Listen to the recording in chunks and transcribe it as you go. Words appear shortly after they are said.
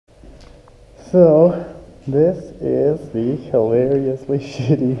So this is the hilariously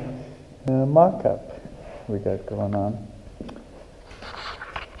shitty mock-up we got going on.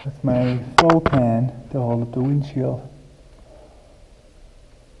 That's my faux pan to hold up the windshield.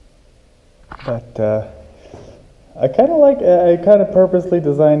 But I kind of purposely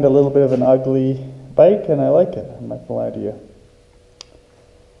designed a little bit of an ugly bike, and I like it. I'm not gonna lie to you.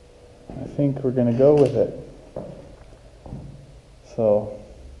 I think we're gonna go with it. So,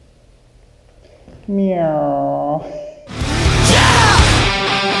 meow.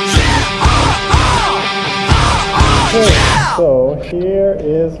 Okay, so here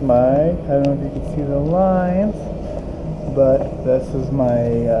is my, I don't know if you can see the lines, but this is my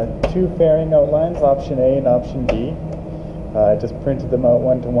two fairing outlines, option A and option B. I just printed them out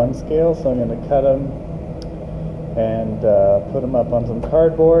 1:1 scale, so I'm going to cut them and put them up on some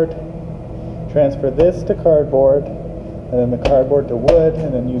cardboard, transfer this to cardboard, and then the cardboard to wood,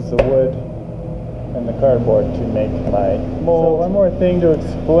 and then use the wood and the cardboard to make my mold. So one more thing to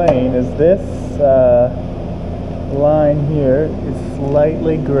explain is this line here is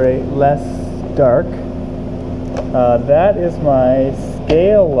slightly gray, less dark. That is my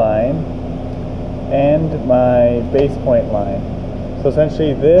scale line and my base point line. So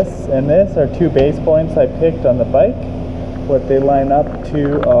essentially this and this are two base points I picked on the bike. What they line up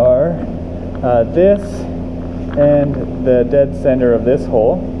to are this and the dead center of this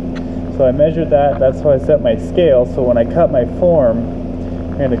hole. So I measured that, that's how I set my scale, so when I cut my form,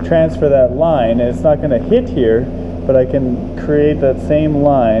 I'm going to transfer that line, and it's not going to hit here, but I can create that same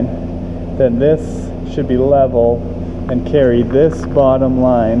line. Then this should be level and carry this bottom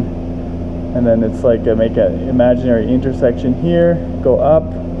line, and then it's like make an imaginary intersection here, go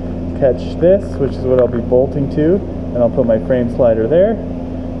up, catch this, which is what I'll be bolting to, and I'll put my frame slider there.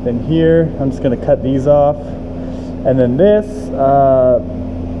 Then here, I'm just going to cut these off, and then this,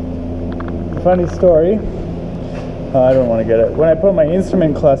 funny story, I don't want to get it. When I put my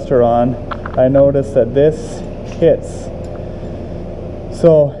instrument cluster on, I noticed that this hits.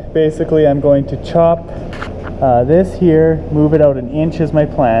 So basically I'm going to chop this here, move it out 1 inch is my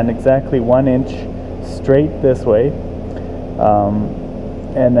plan, exactly 1 inch straight this way,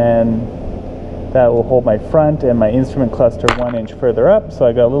 and then that will hold my front and my instrument cluster 1 inch further up, so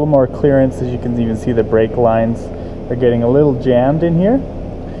I got a little more clearance. As you can even see, the brake lines are getting a little jammed in here.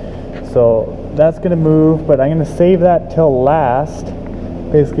 So that's going to move, but I'm going to save that till last.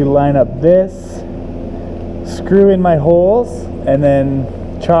 Basically line up this, screw in my holes, and then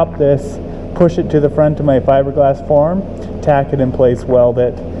chop this, push it to the front of my fiberglass form, tack it in place, weld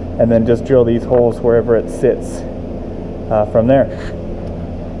it, and then just drill these holes wherever it sits from there.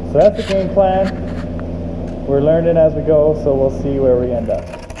 So that's the game plan. We're learning as we go, so we'll see where we end up.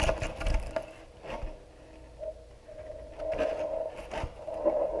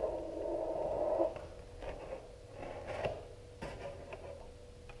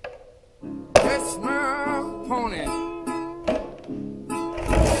 That's my pony,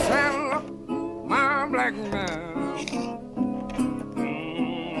 saddle my black man.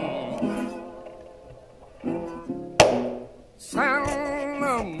 Saddle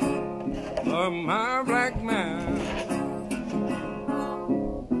of my black man.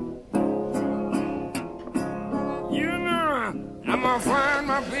 You know I'm gonna find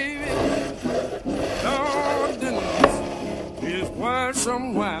my baby. Lord, goodness, is quite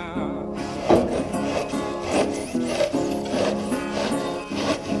somewhere.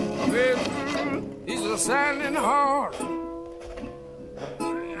 He's a silent heart.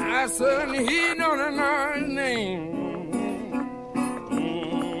 I said he don't know his name.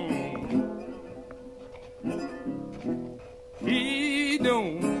 He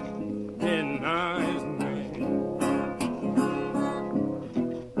don't know his name.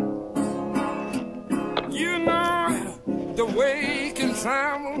 You know the way he can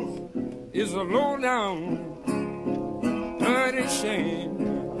travel is a low down dirty shame.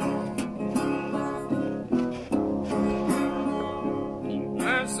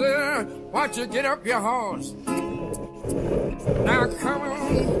 Why don't you get up your horse? Now come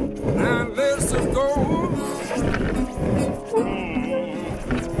on, now let's just go.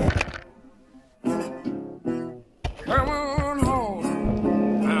 Come on home,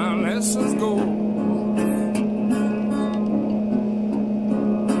 now let's just go.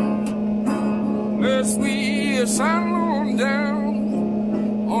 Let's we saddle on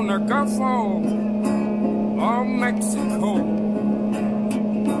down on the Gulf of Mexico.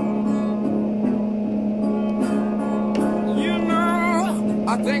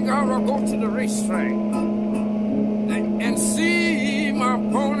 I think I will go to the racetrack and see my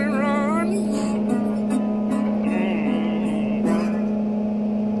pony run.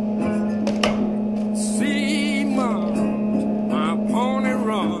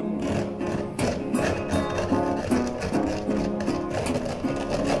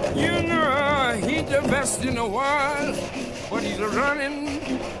 lost in the wild, but he's a running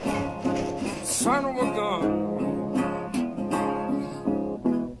son of a gun.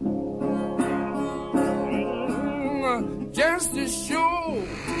 Just as sure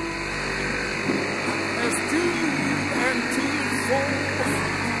as 2 and 2 is 4.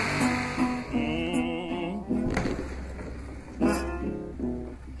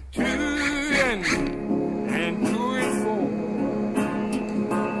 2 and 2 is 4.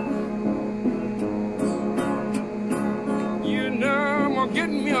 You know I'm gonna get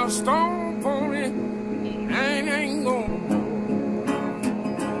me a stone pony, and I ain't gonna.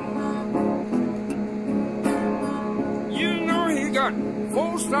 Got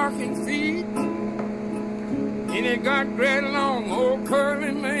 4 stocking feet, and it got great long old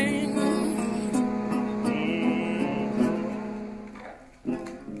curly mane.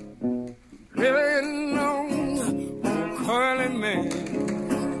 Great long old curly mane.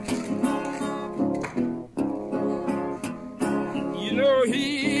 You know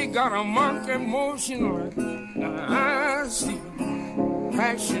he got a monkey motion like I see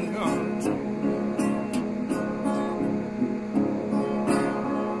passion guns.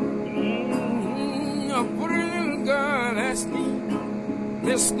 Ask me,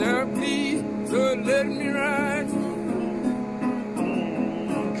 Mr. Please, so let me ride.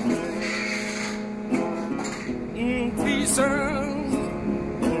 Please, sir,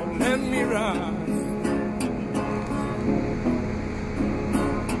 let me ride.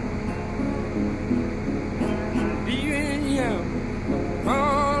 Leaving you,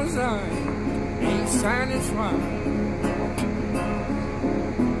 'cause I ain't satisfied.